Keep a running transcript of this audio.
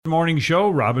Morning show,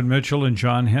 Robin Mitchell and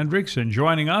John Hendricks, and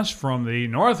joining us from the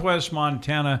Northwest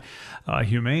Montana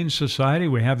Humane Society,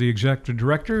 we have the Executive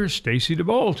Director, Stacie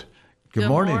DaBolt. Good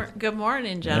morning. Good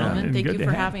morning, gentlemen. Yeah, Thank you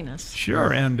for having us.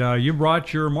 Sure, and you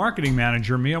brought your marketing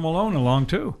manager, Mia Molone, along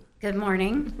too. Good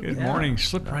morning. Good morning.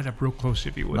 Slip right up real close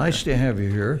if you would. Nice to have you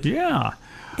here. Yeah.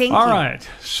 Thank All you. right,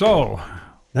 so...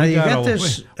 Now you got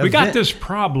this. We got this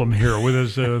problem here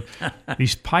with us.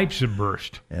 These pipes have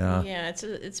burst. Yeah,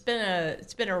 it's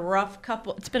been a rough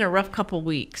couple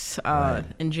weeks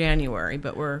in January,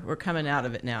 but we're coming out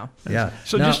of it now. Yeah.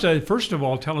 So now, just first of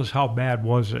all, tell us how bad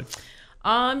was it?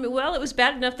 Well, it was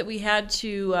bad enough that we had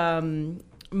to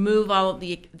move all of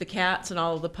the cats and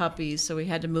all of the puppies, so we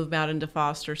had to move out into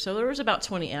foster. So there was about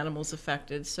 20 animals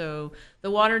affected. So the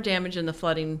water damage and the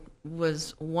flooding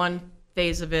was one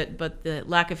phase of it, but the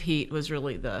lack of heat was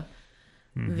really the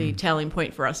telling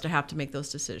point for us to have to make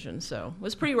those decisions. So it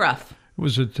was pretty rough.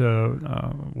 Was it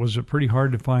pretty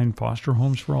hard to find foster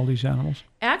homes for all these animals?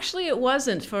 Actually, it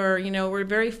wasn't. We're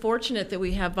very fortunate that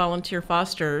we have volunteer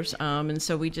fosters, and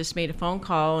so we just made a phone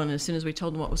call, and as soon as we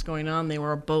told them what was going on, they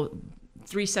were both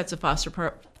 3 sets of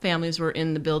foster families were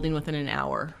in the building within an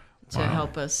hour to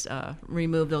help us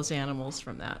remove those animals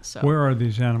from that. So where are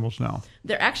these animals now?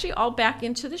 They're actually all back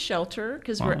into the shelter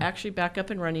because we're actually back up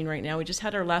and running right now. We just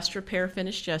had our last repair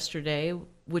finished yesterday,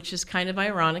 which is kind of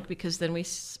ironic because then we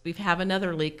have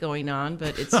another leak going on,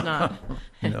 but it's not.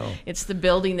 No. It's the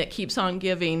building that keeps on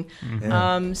giving.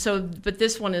 But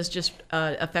this one is just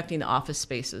affecting the office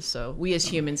spaces, so we as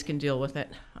humans can deal with it.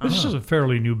 This is a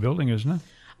fairly new building, isn't it?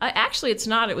 Actually, it's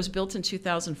not. It was built in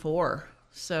 2004.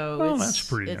 So that's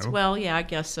pretty new. Well, yeah, I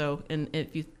guess so.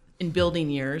 In building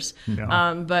years,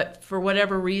 Yeah. But for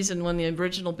whatever reason, when the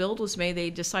original build was made, they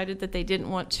decided that they didn't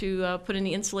want to put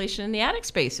any insulation in the attic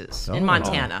spaces in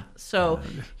Montana. So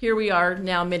here we are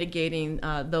now mitigating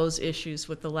those issues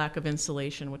with the lack of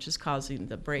insulation, which is causing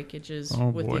the breakages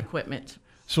with the equipment.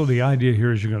 So the idea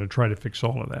here is you're going to try to fix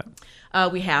all of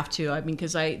that. We have to. I mean,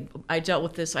 because I dealt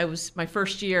with this. I was my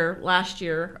first year last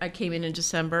year. I came in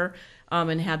December.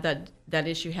 And had that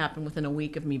issue happen within a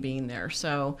week of me being there.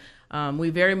 So we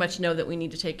very much know that we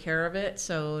need to take care of it.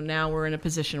 So now we're in a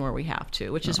position where we have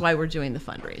to, which is why we're doing the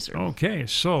fundraiser. Okay,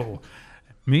 so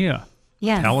Mia,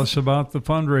 Yes. tell us about the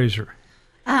fundraiser.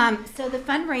 So the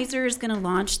fundraiser is going to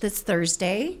launch this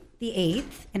Thursday, the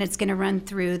 8th, and it's going to run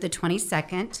through the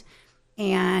 22nd.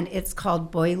 And it's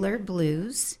called Boiler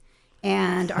Blues.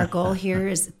 And our goal here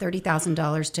is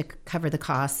 $30,000 to cover the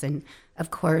costs. And, of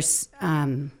course,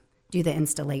 do the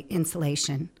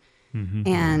insulation.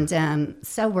 And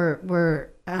so we're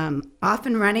off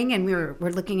and running, and we're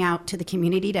looking out to the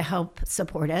community to help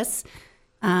support us.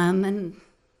 And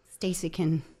Stacie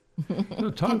can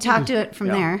talk to it from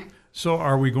there. So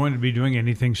are we going to be doing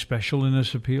anything special in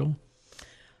this appeal?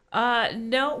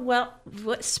 No, well,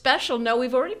 what special? No,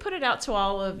 we've already put it out to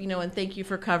all of, and thank you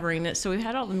for covering it. So we've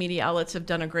had all the media outlets have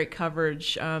done a great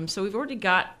coverage. So we've already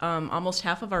got almost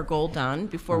half of our goal done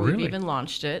before we've even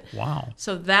launched it. Wow.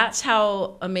 So that's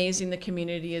how amazing the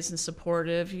community is and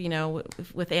supportive.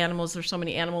 With animals, there's so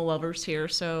many animal lovers here.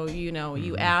 So,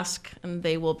 you ask and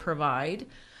they will provide.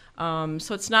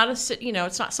 So it's not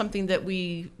it's not something that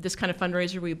this kind of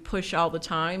fundraiser we push all the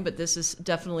time, but this is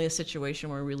definitely a situation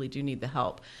where we really do need the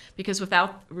help because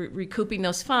without recouping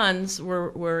those funds,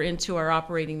 we're into our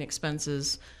operating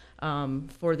expenses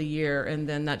for the year, and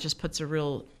then that just puts a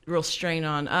real strain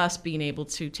on us being able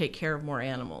to take care of more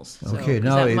animals. Okay, so,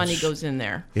 now that money goes in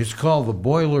there. It's called the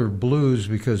Boiler Blues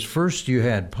because first you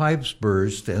had pipes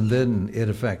burst, and then it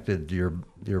affected your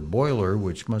boiler,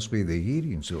 which must be the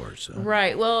heating source. Huh?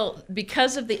 Right. Well,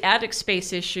 because of the attic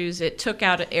space issues, it took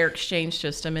out an air exchange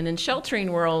system. And in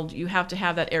sheltering world, you have to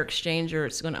have that air exchange or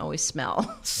it's going to always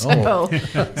smell. So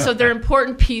they're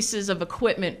important pieces of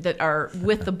equipment that are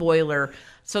with the boiler.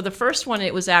 So the first one,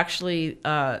 it was actually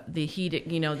the heat,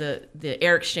 the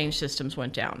air exchange systems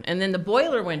went down. And then the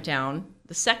boiler went down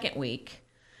the second week,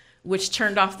 which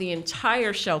turned off the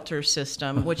entire shelter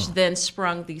system, which then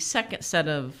sprung the second set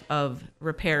of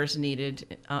repairs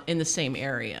needed in the same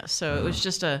area. So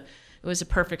it was a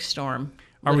perfect storm.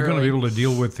 Are we going to be able to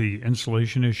deal with the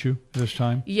insulation issue this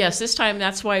time? Yes, this time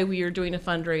that's why we are doing a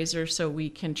fundraiser so we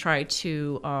can try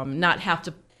to not have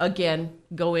to, again,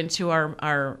 go into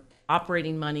our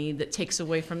operating money that takes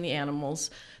away from the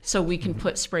animals so we can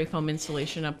put spray foam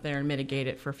insulation up there and mitigate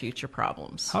it for future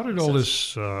problems. How did all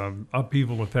this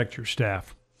upheaval affect your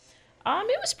staff?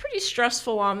 It was pretty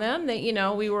stressful on them. That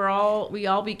we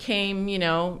all became,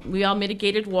 we all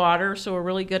mitigated water, so we're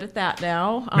really good at that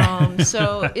now.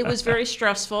 So it was very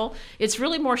stressful. It's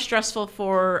really more stressful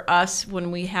for us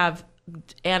when we have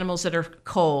animals that are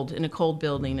cold in a cold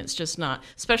building. It's just not,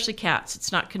 especially cats.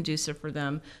 It's not conducive for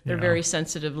them. They're very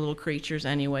sensitive little creatures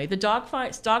anyway. The dog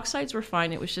sides were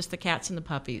fine. It was just the cats and the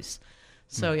puppies.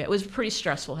 So yeah, it was pretty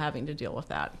stressful having to deal with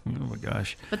that. Oh my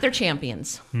gosh! But they're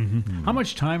champions. How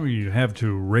much time do you have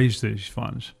to raise these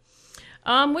funds?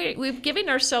 We've given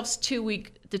ourselves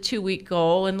the 2-week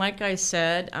goal, and like I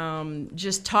said,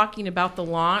 just talking about the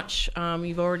launch,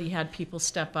 you've already had people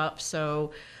step up.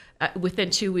 So within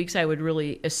 2 weeks, I would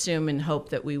really assume and hope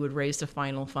that we would raise the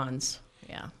final funds.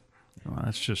 Yeah. Well,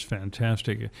 that's just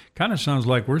fantastic. It kind of sounds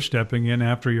like we're stepping in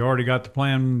after you already got the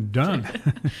plan done.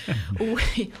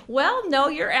 Well, no,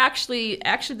 you're actually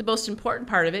the most important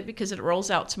part of it, because it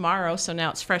rolls out tomorrow. So now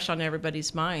it's fresh on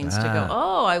everybody's minds to go,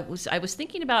 oh, I was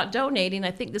thinking about donating. I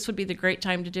think this would be the great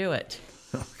time to do it.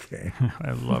 Okay.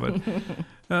 I love it.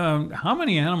 How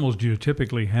many animals do you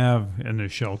typically have in the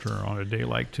shelter on a day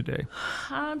like today?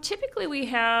 Typically, we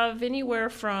have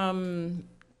anywhere from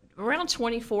around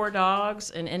 24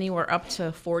 dogs and anywhere up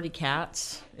to 40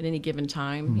 cats at any given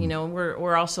time. You know,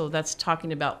 we're also, that's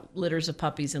talking about litters of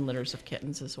puppies and litters of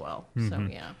kittens as well. So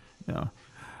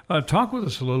yeah. Talk with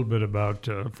us a little bit about,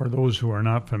 for those who are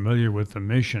not familiar with the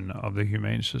mission of the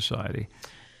Humane Society.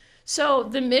 So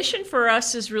the mission for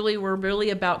us is we're really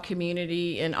about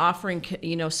community and offering,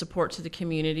 support to the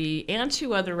community and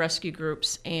to other rescue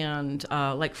groups, and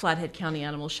like Flathead County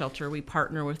Animal Shelter, we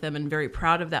partner with them and very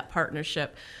proud of that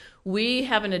partnership. We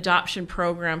have an adoption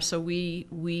program, so we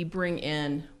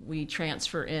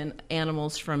transfer in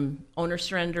animals from owner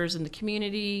surrenders in the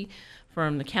community,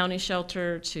 from the county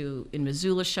shelter to in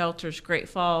Missoula shelters, Great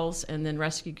Falls, and then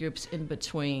rescue groups in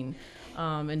between.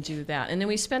 And do that. And then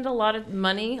we spend a lot of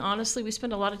money, honestly, we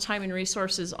spend a lot of time and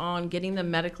resources on getting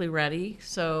them medically ready.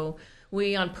 So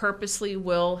we purposely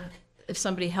will, if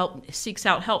somebody seeks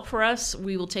out help for us,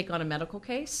 we will take on a medical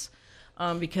case,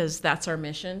 because that's our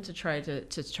mission, to try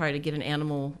to get an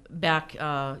animal back,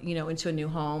 into a new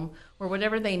home or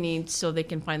whatever they need so they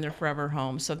can find their forever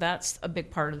home. So that's a big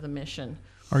part of the mission.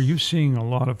 Are you seeing a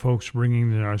lot of folks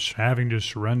having to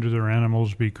surrender their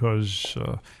animals because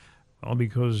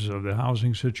of the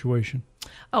housing situation?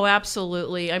 Oh,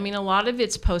 absolutely. I mean, a lot of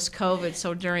it's post-COVID.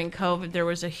 So during COVID, there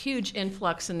was a huge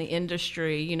influx in the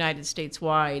industry, United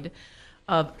States-wide,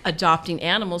 of adopting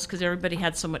animals because everybody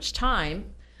had so much time.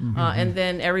 And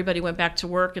then everybody went back to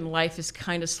work, and life is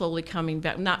kind of slowly coming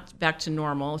back, not back to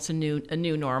normal. It's a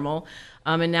new normal.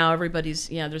 And now everybody's,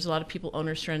 there's a lot of people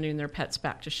owner surrendering their pets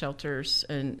back to shelters,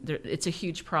 and it's a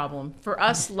huge problem. For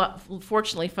us,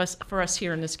 fortunately for us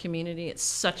here in this community, it's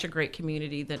such a great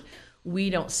community that we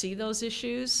don't see those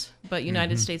issues, but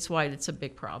United States-wide, it's a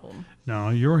big problem. Now,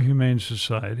 your Humane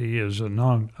Society is a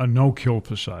no-kill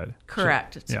society.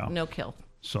 Correct. It's no-kill.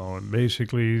 So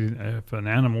basically, if an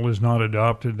animal is not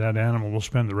adopted, that animal will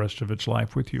spend the rest of its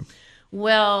life with you.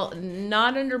 Well,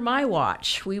 not under my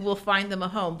watch. We will find them a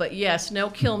home. But yes,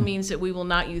 no-kill means that we will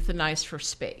not euthanize for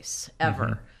space,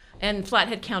 ever. And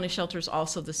Flathead County Shelter is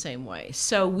also the same way.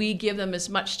 So we give them as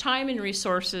much time and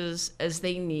resources as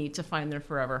they need to find their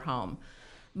forever home.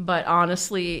 But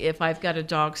honestly, if I've got a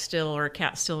dog still or a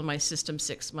cat still in my system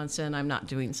 6 months in, I'm not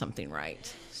doing something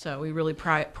right. So we really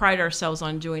pride ourselves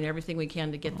on doing everything we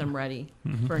can to get them ready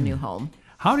for a new home.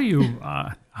 How do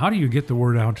you get the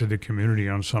word out to the community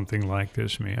on something like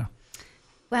this, Mia?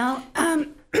 Well,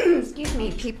 excuse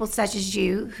me, people such as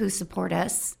you who support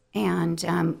us,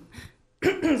 and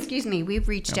excuse me, we've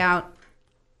reached out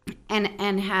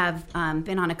and have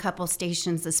been on a couple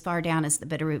stations as far down as the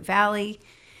Bitterroot Valley,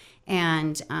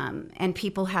 and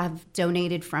people have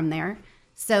donated from there.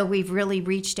 So we've really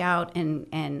reached out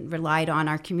and relied on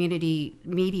our community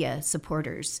media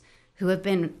supporters who have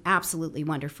been absolutely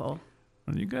wonderful.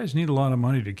 Well, you guys need a lot of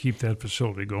money to keep that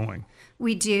facility going.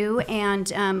 We do,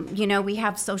 and we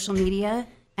have social media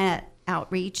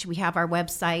outreach. We have our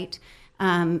website,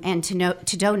 and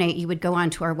to donate, you would go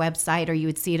onto our website, or you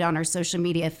would see it on our social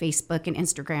media, Facebook and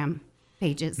Instagram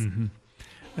pages.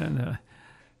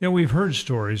 And we've heard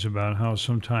stories about how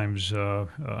sometimes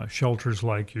shelters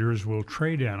like yours will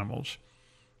trade animals.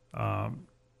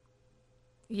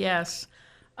 Yes,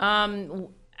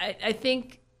 I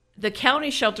think the county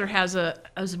shelter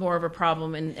has more of a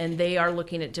problem, and they are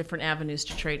looking at different avenues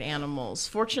to trade animals.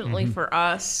 Fortunately for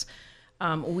us,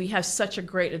 we have such a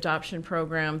great adoption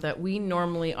program that we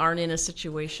normally aren't in a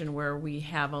situation where we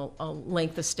have a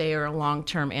length of stay or a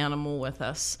long-term animal with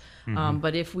us.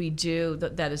 But if we do,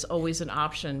 that is always an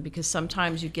option, because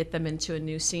sometimes you get them into a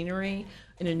new scenery,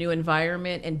 in a new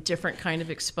environment, and different kind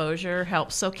of exposure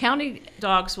helps. So county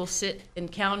dogs will sit in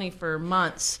county for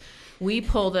months we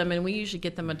pull them, and we usually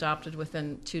get them adopted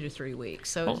within 2 to 3 weeks.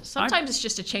 So Well, sometimes it's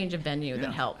just a change of venue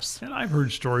that helps. And I've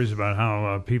heard stories about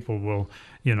how people will,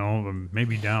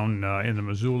 maybe down in the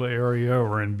Missoula area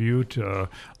or in Butte,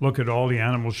 look at all the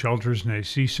animal shelters and they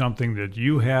see something that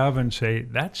you have and say,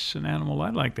 that's an animal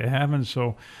I'd like to have. And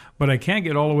so, but I can't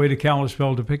get all the way to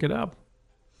Kalispell to pick it up.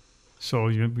 So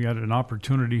you've got an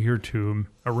opportunity here to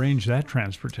arrange that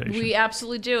transportation. We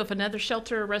absolutely do. If another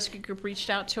shelter or rescue group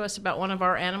reached out to us about one of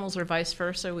our animals or vice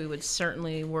versa, we would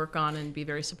certainly work on and be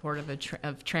very supportive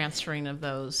of transferring of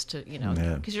those to,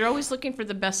 because you're always looking for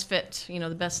the best fit,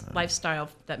 the best lifestyle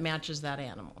that matches that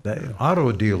animal.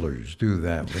 Auto dealers do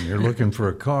that when you're looking for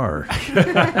a car.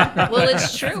 Well,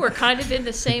 it's true. We're kind of in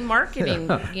the same marketing,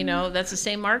 that's the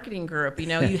same marketing group.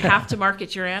 You have to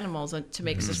market your animals to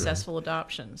make successful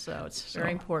adoption. So it's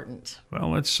very important. Well,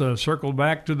 let's circle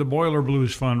back to the Boiler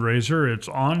Blues fundraiser. It's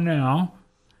on now.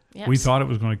 Yes. We thought it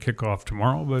was going to kick off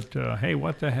tomorrow, but hey,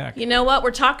 what the heck? You know what?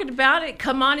 We're talking about it.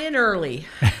 Come on in early.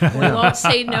 We won't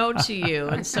say no to you.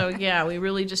 And so, yeah, we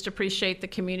really just appreciate the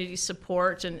community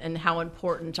support and how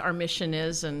important our mission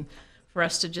is, and for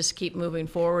us to just keep moving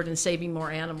forward and saving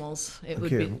more animals.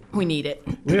 We need it.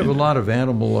 We have a lot of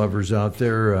animal lovers out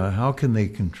there. How can they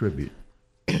contribute?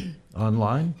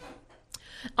 Online?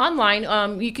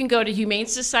 Online, you can go to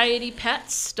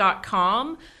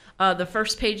humanesocietypets.com. The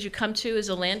first page you come to is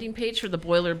a landing page for the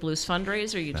Boiler Blues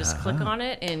fundraiser. You just click on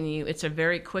it, and it's a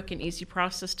very quick and easy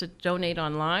process to donate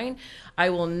online. I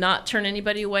will not turn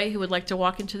anybody away who would like to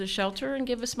walk into the shelter and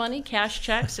give us money, cash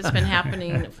checks. It's been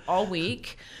happening all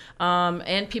week.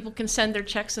 And people can send their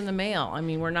checks in the mail. I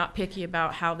mean, we're not picky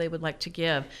about how they would like to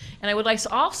give. And I would like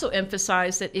to also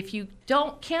emphasize that if you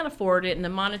can't afford it and the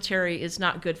monetary is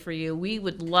not good for you, we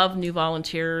would love new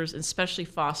volunteers, especially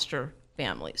foster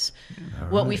families.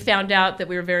 What we found out that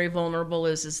we were very vulnerable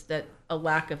is that a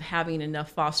lack of having enough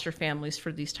foster families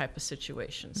for these type of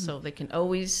situations. So they can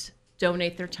always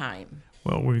donate their time.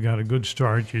 Well, we've got a good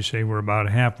start. You say we're about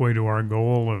halfway to our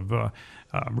goal of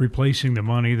replacing the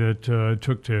money that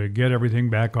took to get everything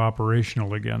back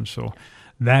operational again. So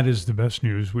that is the best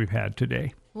news we've had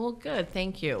today. Well, good.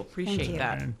 Thank you. Appreciate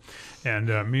that. And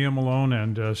Mia Molone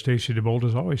and Stacie DaBolt,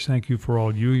 as always, thank you for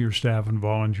all you, your staff, and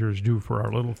volunteers do for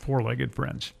our little four-legged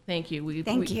friends. Thank you.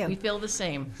 Thank you. We feel the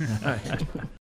same.